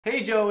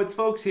Hey Joe, it's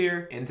Folks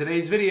here. In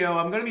today's video,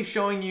 I'm going to be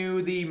showing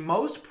you the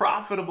most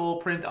profitable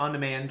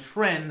print-on-demand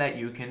trend that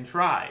you can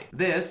try.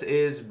 This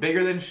is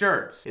bigger than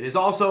shirts. It is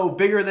also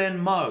bigger than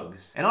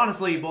mugs. And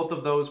honestly, both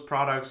of those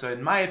products,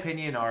 in my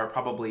opinion, are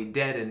probably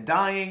dead and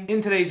dying.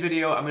 In today's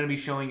video, I'm going to be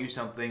showing you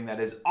something that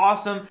is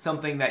awesome,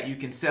 something that you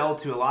can sell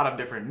to a lot of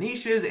different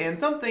niches, and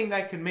something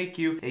that can make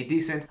you a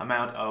decent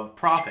amount of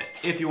profit.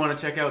 If you want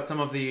to check out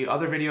some of the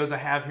other videos I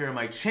have here on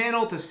my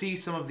channel to see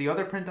some of the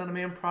other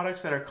print-on-demand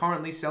products that are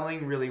currently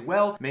selling really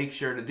well, make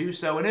sure to do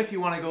so. And if you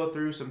want to go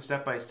through some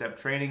step-by-step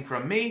training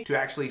from me to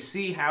actually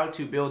see how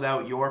to build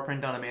out your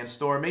print-on-demand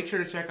store, make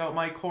sure to check out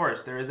my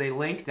course. There is a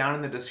link down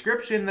in the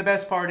description. The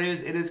best part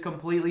is it is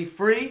completely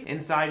free.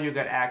 Inside you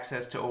got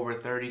access to over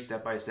 30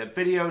 step-by-step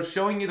videos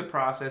showing you the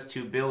process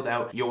to build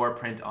out your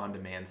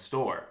print-on-demand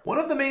store. One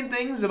of the main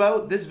things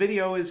about this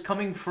video is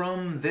coming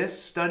from this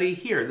study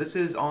here. This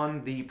is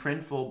on the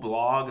Printful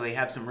blog. They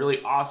have some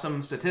really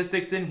awesome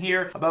statistics in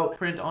here about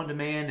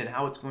print-on-demand and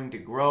how it's going to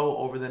grow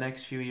over the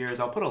next few years.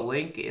 I'll put a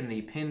link in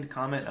the pinned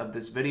comment of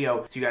this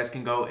video so you guys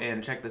can go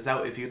and check this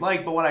out if you'd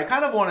like. But what I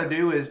kind of want to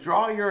do is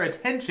draw your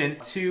attention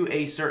to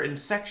a certain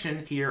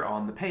section here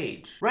on the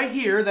page. Right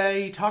here,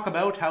 they talk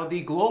about how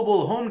the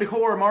global home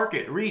decor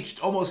market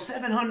reached almost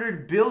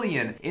 700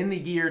 billion in the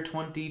year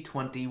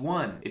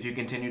 2021. If you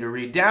continue to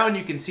read down,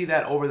 you can see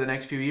that over the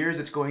next few years,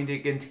 it's going to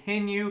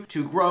continue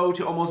to grow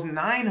to almost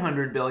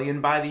 900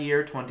 billion by the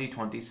year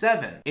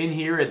 2027. In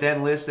here, it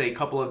then lists a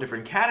couple of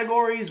different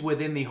categories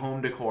within the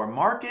home decor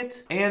market.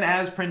 And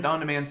as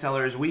print-on-demand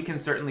sellers, we can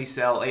certainly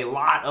sell a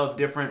lot of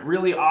different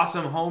really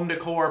awesome home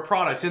decor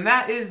products, and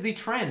that is the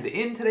trend.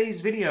 In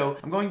today's video,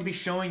 I'm going to be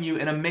showing you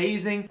an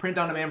amazing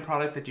print-on-demand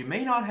product that you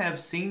may not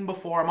have seen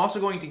before. I'm also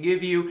going to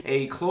give you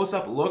a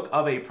close-up look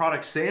of a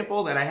product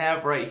sample that I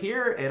have right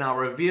here, and I'll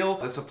reveal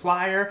the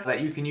supplier that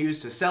you can use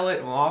to sell it,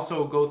 and we'll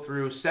also go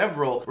through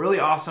several really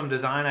awesome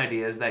design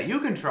ideas that you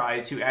can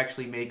try to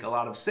actually make a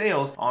lot of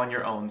sales on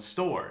your own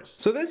stores.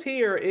 So this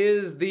here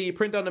is the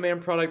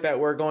print-on-demand product that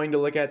we're going to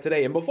look at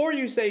today. And before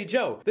you say,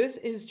 Joe, this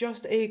is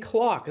just a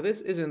clock,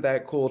 this isn't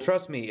that cool,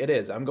 trust me, it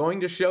is. I'm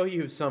going to show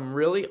you some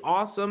really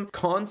awesome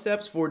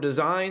concepts for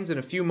designs in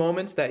a few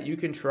moments that you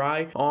can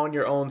try on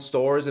your own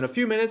stores in a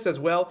few minutes as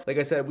well. Like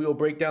I said, we will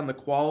break down the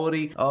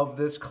quality of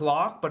this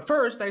clock, but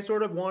first I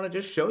sort of want to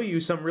just show you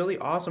some really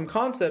awesome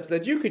concepts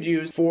that you could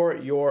use for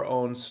your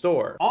own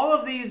store. All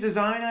of these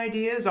design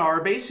ideas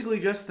are basically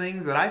just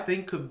things that I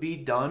think could be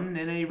done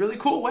in a really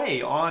cool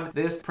way on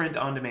this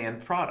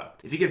print-on-demand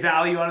product. If you get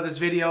value out of this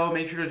video,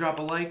 make sure to drop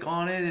a like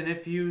on it, and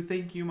if you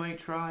think you might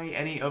try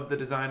any of the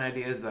design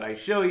ideas that I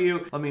show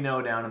you, let me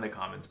know down in the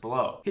comments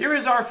below. Here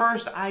is our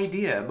first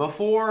idea.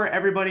 Before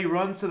everybody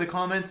runs to the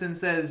comments and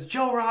says,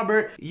 Joe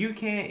Robert, you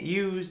can't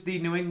use the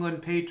New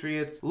England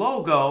Patriots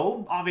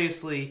logo,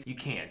 obviously you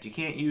can't. You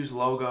can't use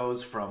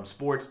logos from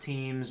sports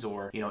teams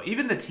or,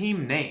 even the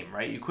team name,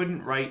 right? You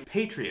couldn't write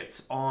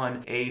Patriots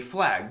on a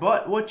flag,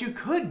 but what you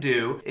could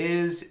do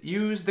is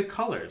use the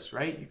colors,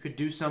 right? You could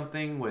do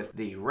something with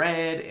the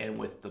red and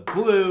with the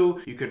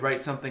blue. You could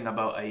write something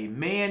about a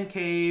man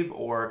cave,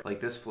 or like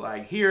this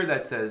flag here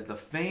that says the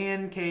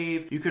fan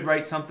cave. You could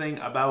write something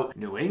about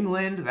New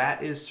England.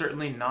 That is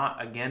certainly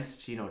not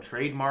against,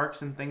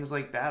 trademarks and things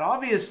like that.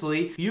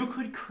 Obviously, you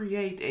could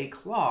create a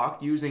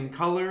clock using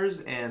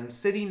colors and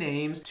city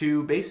names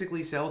to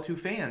basically sell to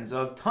fans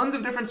of tons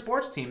of different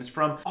sports teams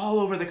from all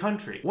over the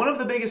country. One of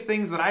the biggest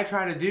things that I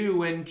try to do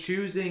when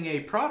choosing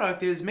a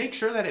product is make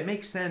sure that it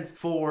makes sense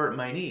for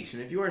my niche.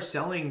 And if you are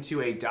selling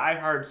to a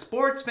diehard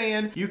sports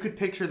fan, you could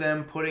picture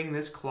them putting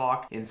this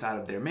clock inside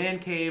of their man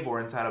cave or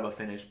inside of a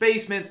finished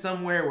basement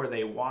somewhere where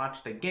they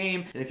watch the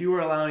game. And if you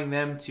were allowing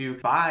them to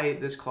buy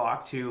this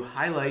clock to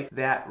highlight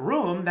that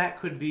room, that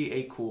could be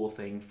a cool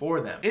thing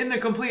for them. In the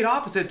complete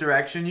opposite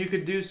direction, you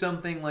could do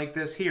something like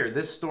this here.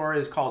 This store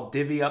is called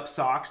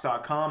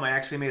divvyupsocks.com. I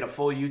actually made a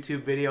full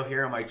YouTube video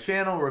here on my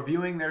channel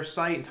reviewing their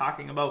site and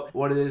talking about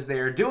what it is they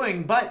are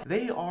doing, but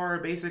they are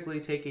basically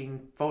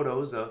taking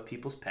photos of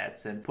people's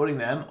pets and putting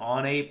them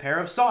on a pair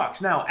of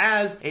socks. Now,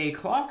 as a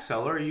clock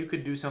seller, you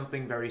could do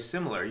something very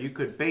similar. You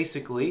could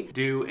basically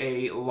do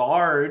a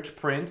large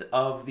print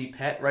of the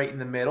pet right in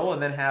the middle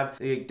and then have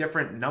the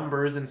different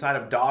numbers inside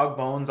of dog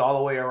bones all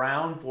the way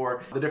around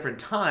for the different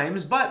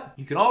times, but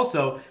you can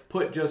also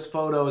put just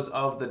photos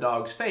of the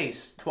dog's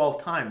face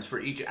 12 times for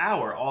each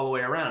hour all the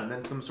way around, and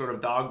then some sort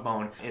of dog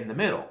bone in the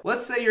middle.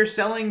 Let's say you're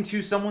selling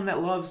to someone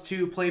that loves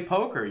to play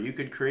poker. You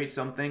could create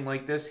something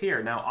like this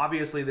here. Now,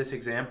 obviously this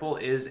example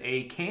is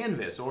a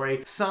canvas or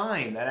a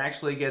sign that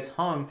actually gets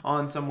hung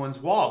on someone's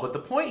wall, but the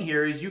point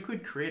here is you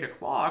could create a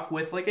clock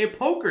with like a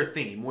poker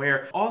theme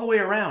where all the way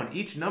around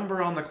each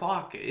number on the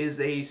clock is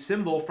a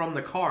symbol from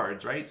the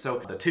cards, right?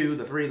 So the 2,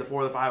 the 3, the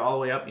 4, the 5, all the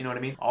way up, you know what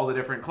I mean? All the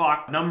different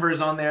clock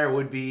numbers on there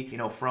would be,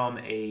 from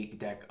a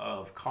deck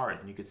of cards,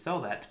 and you could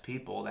sell that to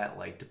people that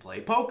like to play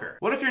poker.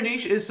 What if your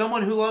niche is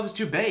someone who loves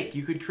to bake?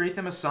 You could create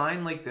them a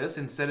sign like this.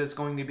 Instead, it's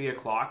going to be a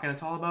clock, and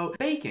it's all about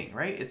baking,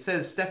 right? It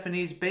says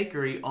Stephanie's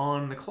Bakery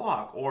on the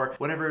clock, or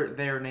whatever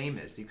their name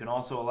is. You can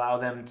also allow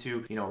them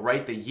to,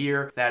 write the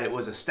year that it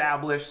was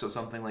established, so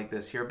something like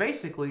this here.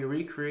 Basically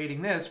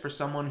recreating this for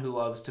someone who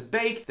loves to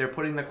bake. They're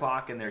putting the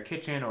clock in their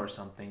kitchen or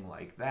something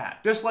like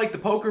that. Just like the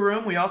poker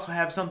room, we also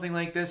have something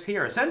like this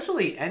here.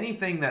 Essentially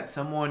anything that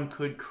someone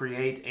could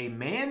create a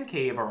man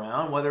cave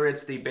around, whether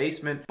it's the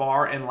basement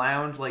bar and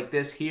lounge like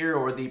this here,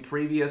 or the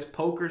previous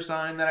poker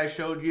sign that I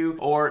showed you,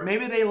 or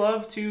maybe they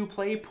love to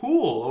play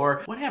pool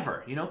or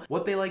whatever, you know,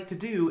 what they like to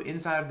do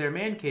inside of their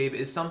man cave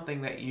is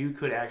something that you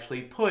could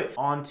actually put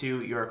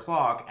onto your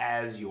clock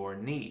as your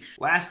niche.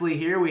 Lastly,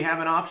 here we have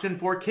an option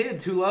for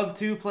kids who love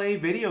to play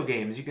video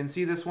games. You can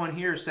see this one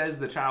here says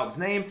the child's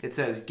name, it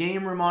says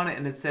game room on it,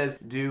 and it says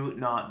do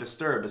not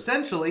disturb.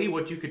 Essentially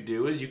what you could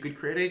do is you could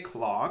create a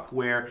clock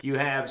where you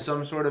have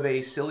some sort of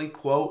a silly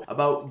quote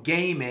about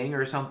gaming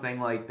or something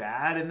like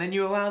that, and then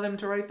you allow them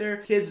to write their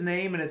kid's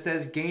name and it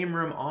says game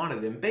room on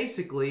it, and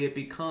basically it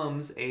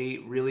becomes a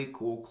really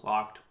cool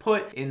clock to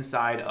put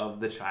inside of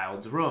the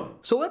child's room.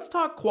 So let's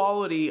talk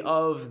quality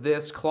of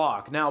this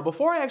clock. Now,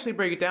 before I actually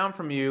break it down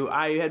from you,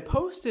 I had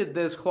posted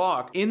this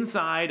clock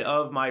inside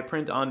of my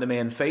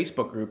print-on-demand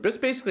Facebook group,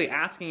 just basically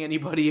asking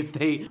anybody if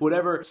they would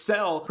ever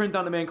sell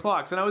print-on-demand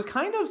clocks, and I was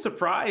kind of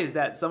surprised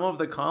at some of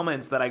the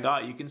comments that I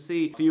got. You can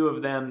see a few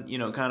of them, you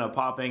know, kind of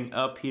popping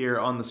up here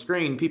on the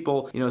screen.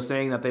 People, you know,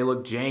 saying that they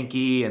look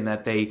janky and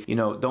that they, you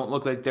know, don't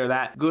look like they're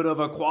that good of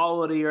a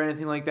quality or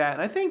anything like that.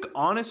 And I think,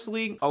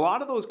 honestly, a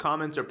lot of those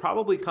comments are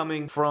probably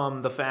coming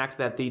from the fact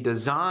that the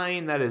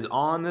design that is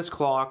on this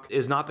clock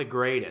is not the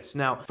greatest.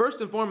 Now,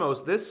 first and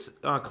foremost, this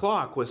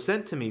clock was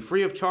sent to me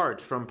free of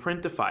charge from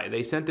Printify.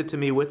 They sent it to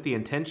me with the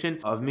intention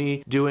of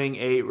me doing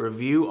a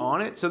review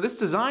on it. So this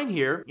design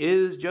here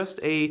is just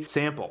a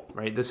sample,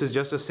 right? This is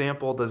just a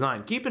sample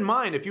design. Keep in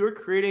mind, if you were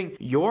creating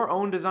your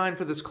own design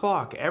for this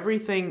clock,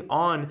 everything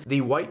on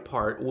the white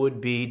part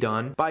would be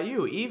done by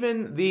you,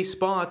 even the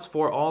spots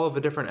for all of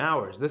the different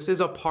hours. This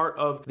is a part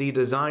of the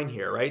design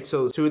here, right?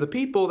 So to the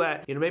people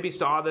that, you know, maybe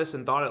saw this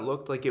and thought it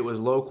looked like it was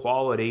low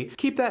quality,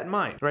 keep that in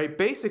mind, right?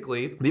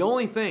 Basically, the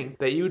only thing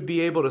that you would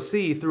be able to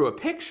see through a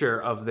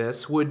picture of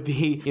this would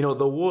be, you know,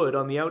 the wood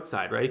on the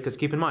outside, right? Because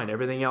keep in mind,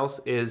 everything else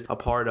is a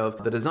part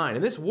of the design.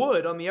 And this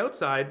wood on the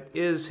outside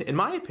is, in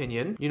my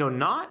opinion, you know,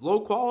 not low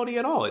quality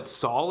at all. It's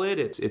solid,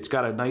 it's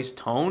got a nice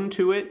tone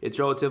to it, it's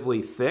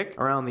relatively thick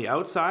around the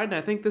outside, and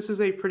I think this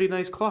is a pretty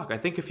nice clock. I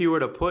think if you were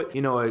to put,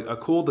 you know, a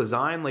cool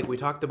design like we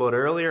talked about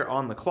earlier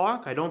on the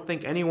clock, I don't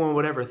think anyone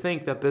would ever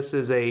think that this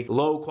is a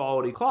low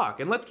quality clock.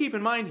 And let's keep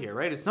in mind here,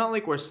 right? It's not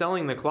like we're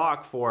selling the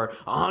clock for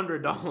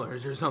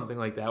 $100 or something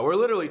like that. We're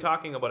literally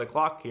talking about a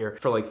clock here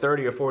for like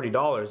 $30 or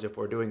 $40 if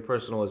we're doing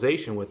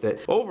personalization with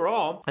it.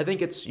 Overall, I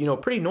think it's, you know,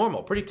 pretty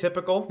normal, pretty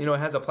typical. You know, it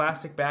has a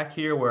plastic back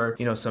here where,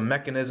 you know, some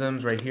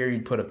mechanisms right here,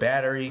 you'd put a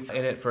battery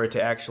in it for it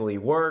to actually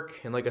work.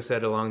 And like I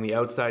said, along the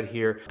outside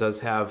here, it does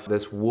have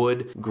this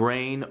wood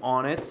grain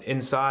on it.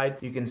 Inside,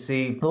 you can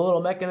see the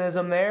little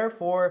mechanism there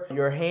for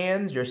your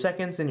hands, your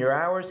seconds and your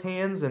hours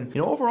hands. And,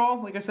 you know,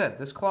 overall, like I said,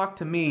 this clock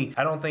to me,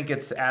 I don't think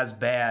it's as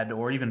bad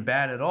or even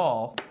bad at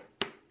all.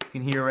 You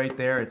can hear right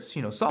there, it's,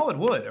 you know, solid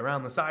wood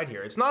around the side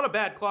here. It's not a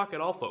bad clock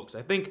at all, folks.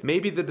 I think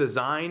maybe the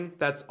design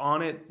that's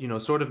on it, you know,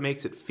 sort of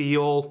makes it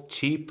feel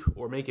cheap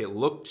or make it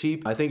look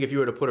cheap. I think if you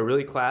were to put a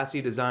really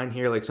classy design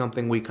here, like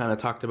something we kind of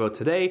talked about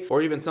today,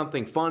 or even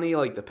something funny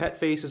like the pet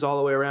faces all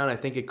the way around, I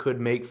think it could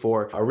make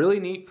for a really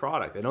neat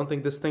product. I don't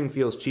think this thing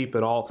feels cheap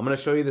at all. I'm gonna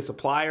show you the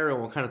supplier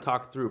and we'll kind of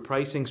talk through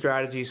pricing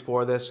strategies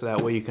for this so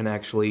that way you can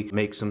actually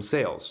make some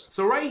sales.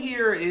 So right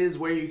here is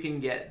where you can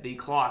get the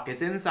clock.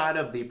 It's inside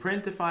of the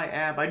Printify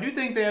app. I do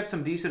think they have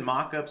some decent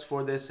mock-ups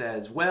for this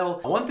as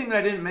well. One thing that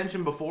I didn't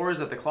mention before is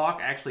that the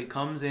clock actually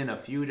comes in a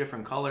few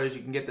different colors.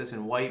 You can get this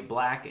in white,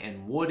 black,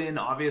 and wooden.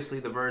 Obviously,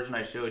 the version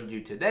I showed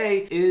you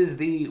today is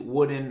the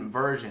wooden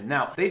version.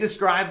 Now, they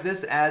describe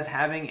this as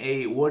having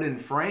a wooden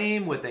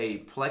frame with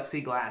a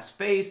plexiglass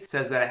face. It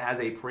says that it has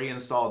a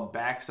pre-installed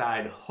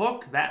backside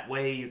hook. That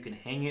way you can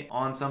hang it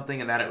on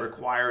something, and that it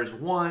requires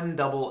one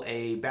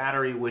AA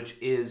battery, which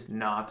is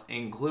not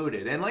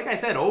included. And like I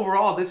said,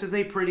 overall, this is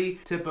a pretty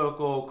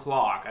typical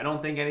clock. I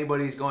don't think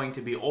anybody's going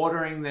to be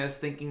ordering this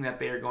thinking that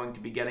they are going to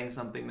be getting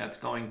something that's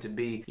going to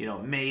be, you know,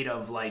 made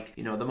of like,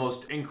 you know, the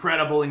most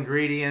incredible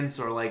ingredients,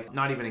 or like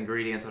not even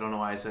ingredients. I don't know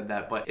why I said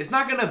that, but it's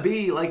not going to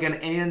be like an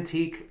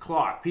antique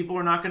clock. People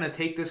are not going to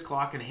take this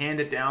clock and hand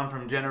it down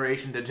from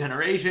generation to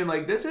generation.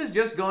 Like, this is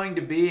just going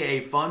to be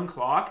a fun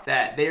clock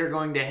that they are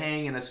going to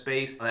hang in a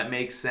space that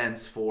makes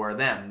sense for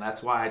them.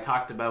 That's why I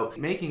talked about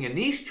making a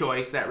niche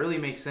choice that really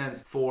makes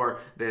sense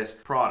for this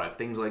product.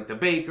 Things like the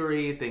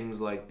bakery,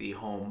 things like the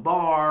home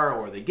bar,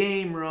 or the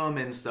game room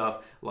and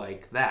stuff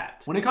like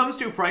that. When it comes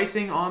to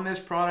pricing on this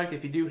product,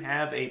 if you do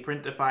have a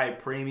Printify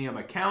premium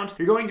account,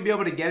 you're going to be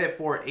able to get it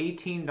for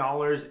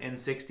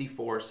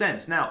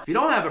 $18.64. Now, if you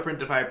don't have a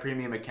Printify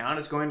premium account,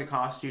 it's going to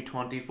cost you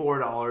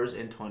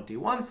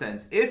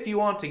 $24.21. If you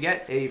want to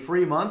get a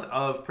free month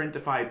of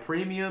Printify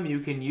premium, you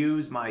can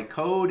use my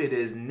code. It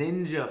is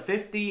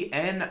NINJA50,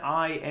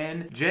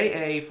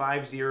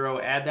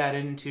 NINJA50. Add that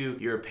into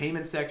your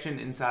payment section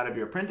inside of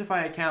your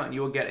Printify account, and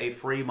you will get a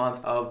free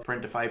month of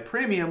Printify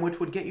premium, which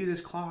would get you this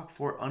clock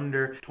for for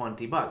under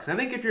 20 bucks. I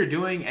think if you're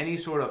doing any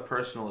sort of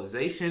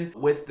personalization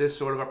with this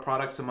sort of a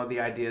product, some of the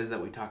ideas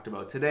that we talked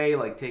about today,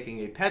 like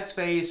taking a pet's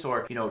face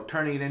or, you know,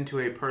 turning it into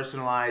a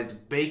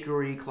personalized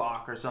bakery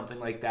clock or something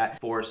like that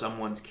for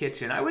someone's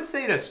kitchen, I would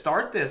say to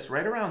start this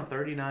right around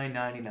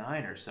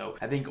 $39.99 or so.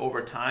 I think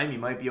over time you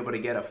might be able to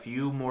get a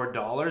few more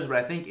dollars, but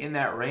I think in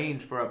that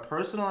range for a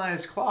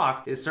personalized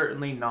clock is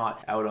certainly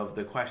not out of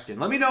the question.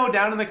 Let me know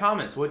down in the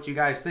comments what you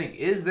guys think.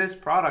 Is this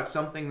product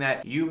something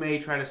that you may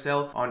try to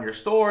sell on your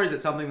store? Is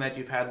it something that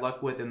you've had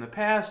luck with in the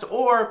past?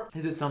 Or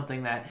is it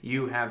something that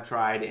you have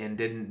tried and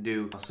didn't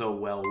do so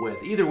well with?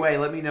 Either way,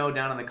 let me know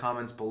down in the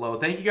comments below.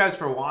 Thank you guys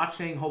for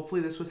watching.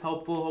 Hopefully this was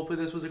helpful. Hopefully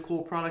this was a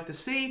cool product to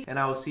see, and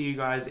I will see you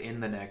guys in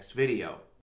the next video.